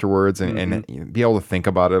bit afterwards and be able to think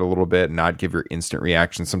about it a little bit and not give your instant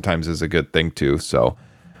reaction sometimes is a good thing too. So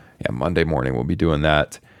yeah, Monday morning we'll be doing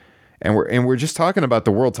that. And we're just talking about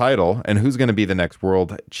the world title and who's going to be the next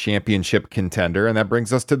world championship contender. And that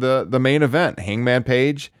brings us to the main event. Hangman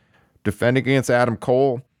Page defending against Adam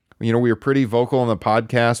Cole. We were pretty vocal in the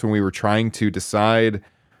podcast when we were trying to decide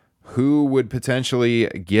who would potentially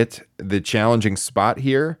get the challenging spot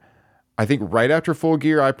here. I think right after Full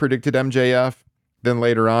Gear, I predicted MJF. Then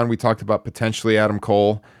later on, we talked about potentially Adam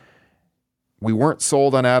Cole. We weren't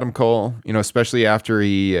sold on Adam Cole, especially after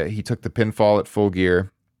he took the pinfall at Full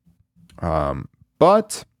Gear.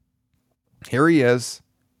 But here he is.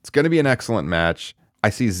 It's going to be an excellent match. I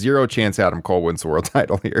see zero chance Adam Cole wins the world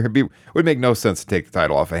title here. It would make no sense to take the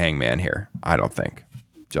title off of Hangman here. I don't think.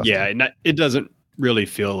 Justin. Yeah, and it doesn't really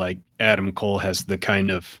feel like Adam Cole has the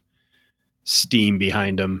kind of steam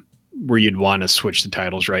behind him where you'd want to switch the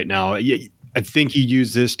titles right now. I think he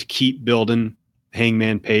used this to keep building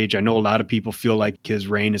Hangman Page. I know a lot of people feel like his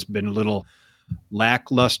reign has been a little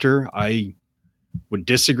lackluster. I would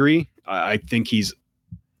disagree. I think he's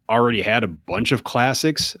already had a bunch of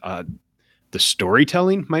classics. The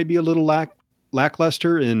storytelling might be a little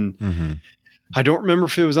lackluster. And I don't remember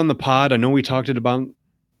if it was on the pod. I know we've talked about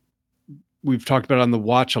it on the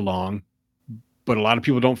watch along, but a lot of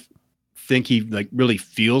people don't think he really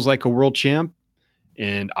feels like a world champ.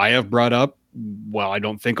 And I have brought up, I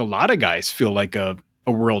don't think a lot of guys feel like a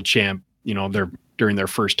world champ, they're during their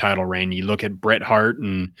first title reign. You look at Bret Hart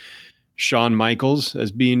and Shawn Michaels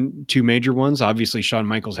as being two major ones. Obviously Shawn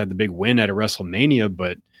Michaels had the big win at a WrestleMania,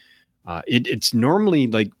 but it's normally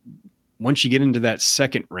like once you get into that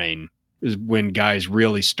second reign is when guys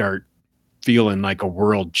really start feeling like a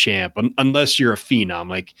world champ, unless you're a phenom,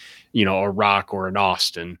 like, a Rock or an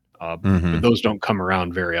Austin. But those don't come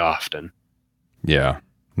around very often. Yeah,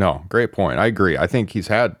 no, great point. I agree. I think he's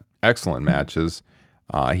had excellent matches.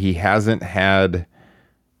 He hasn't had,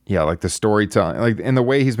 the storytelling, and the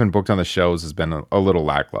way he's been booked on the shows has been a little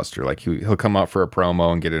lackluster. Like he'll come out for a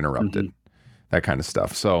promo and get interrupted, that kind of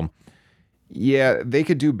stuff. So yeah, they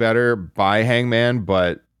could do better by Hangman,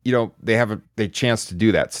 but they have a chance to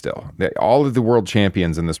do that still. All of the world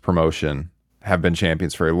champions in this promotion have been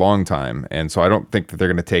champions for a long time. And so I don't think that they're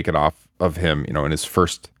going to take it off of him, in his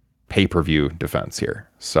first pay-per-view defense here.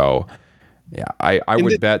 So yeah, I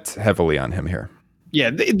would bet heavily on him here.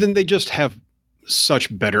 Yeah. Then they just have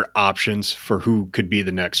such better options for who could be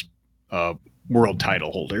the next world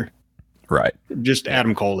title holder. Right. Just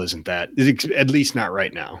Adam Cole isn't that, at least not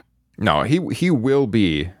right now. No, he will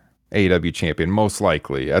be AEW champion most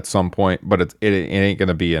likely at some point, but it ain't going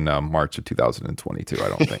to be in March of 2022, I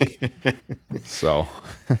don't think. So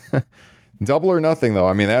Double or Nothing, though.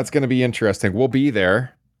 I mean, that's going to be interesting. We'll be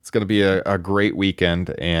there. It's going to be a great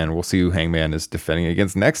weekend, and we'll see who Hangman is defending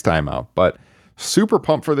against next time out. But super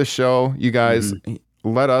pumped for this show. You guys,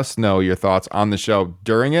 let us know your thoughts on the show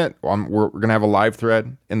during it. We're going to have a live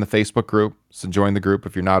thread in the Facebook group, so join the group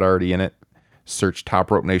if you're not already in it. Search Top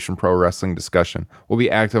Rope Nation Pro Wrestling Discussion. We'll be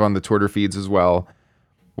active on the Twitter feeds as well.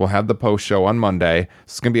 We'll have the post show on Monday.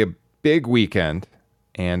 It's going to be a big weekend,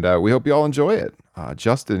 and we hope you all enjoy it.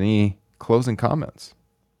 Justin, any closing comments?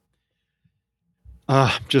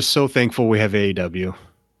 Just so thankful we have AEW.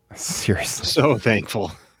 Seriously. So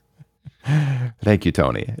thankful. Thank you,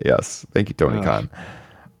 Tony. Yes. Thank you, Tony Khan.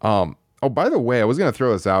 Oh, by the way, I was going to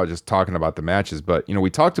throw this out just talking about the matches, but, we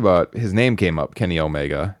talked about his name came up, Kenny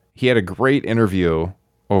Omega. He had a great interview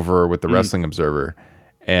over with the Wrestling Observer,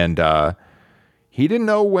 and he didn't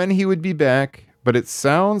know when he would be back, but it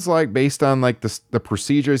sounds like based on like the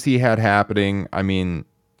procedures he had happening, I mean,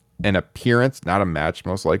 an appearance, not a match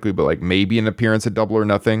most likely, but like maybe an appearance at Double or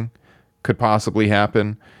Nothing could possibly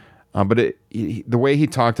happen. But the way he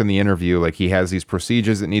talked in the interview, like he has these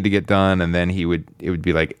procedures that need to get done, and then it would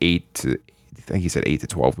be like 8 to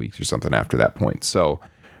 12 weeks or something after that point. So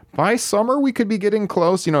by summer, we could be getting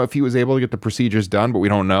close, if he was able to get the procedures done, but we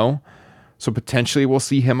don't know. So potentially we'll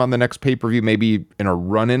see him on the next pay-per-view, maybe in a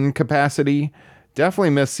run-in capacity. Definitely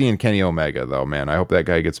miss seeing Kenny Omega, though, man. I hope that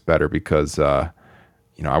guy gets better because, I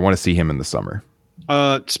want to see him in the summer.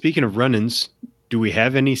 Speaking of run-ins, do we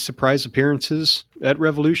have any surprise appearances at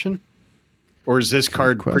Revolution? Or is this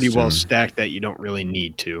card pretty well stacked that you don't really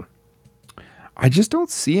need to? I just don't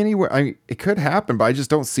see anywhere. It could happen, but I just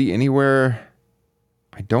don't see anywhere.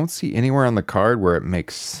 I don't see anywhere on the card where it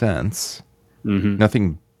makes sense. Mm-hmm.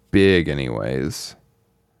 Nothing big anyways.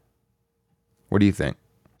 What do you think?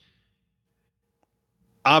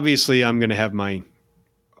 Obviously, I'm going to have my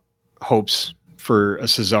hopes for a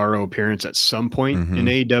Cesaro appearance at some point in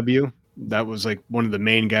AEW. That was like one of the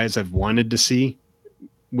main guys I've wanted to see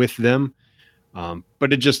with them.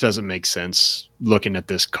 But it just doesn't make sense looking at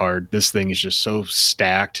this card. This thing is just so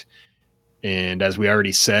stacked. And as we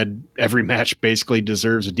already said, every match basically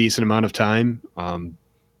deserves a decent amount of time.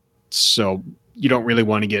 So you don't really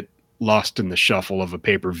want to get lost in the shuffle of a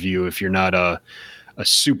pay-per-view if you're not a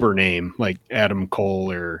super name like Adam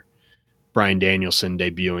Cole or Bryan Danielson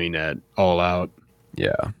debuting at All Out.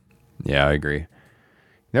 Yeah, I agree.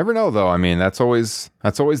 Never know though. I mean, that's always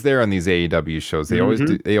there on these AEW shows.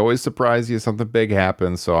 They always surprise you. Something big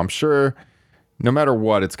happens. So I'm sure no matter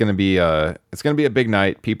what, it's gonna be a big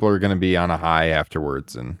night. People are gonna be on a high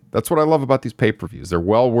afterwards, and that's what I love about these pay-per-views. They're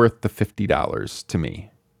well worth the $50 to me.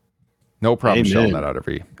 No problem shelling that out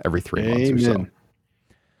every 3 months or so.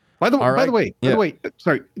 By the way,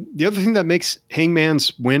 sorry. The other thing that makes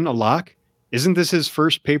Hangman's win a lock, isn't this his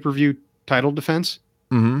first pay-per-view title defense?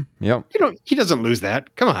 Mm-hmm. Yep. He doesn't lose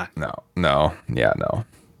that. Come on. No. Yeah, no.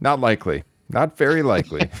 Not likely. Not very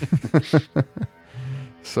likely.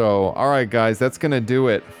 So, all right, guys, that's going to do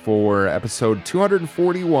it for episode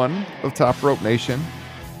 241 of Top Rope Nation.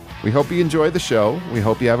 We hope you enjoyed the show. We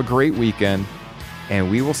hope you have a great weekend.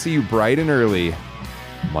 And we will see you bright and early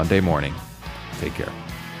Monday morning. Take care.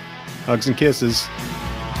 Hugs and kisses.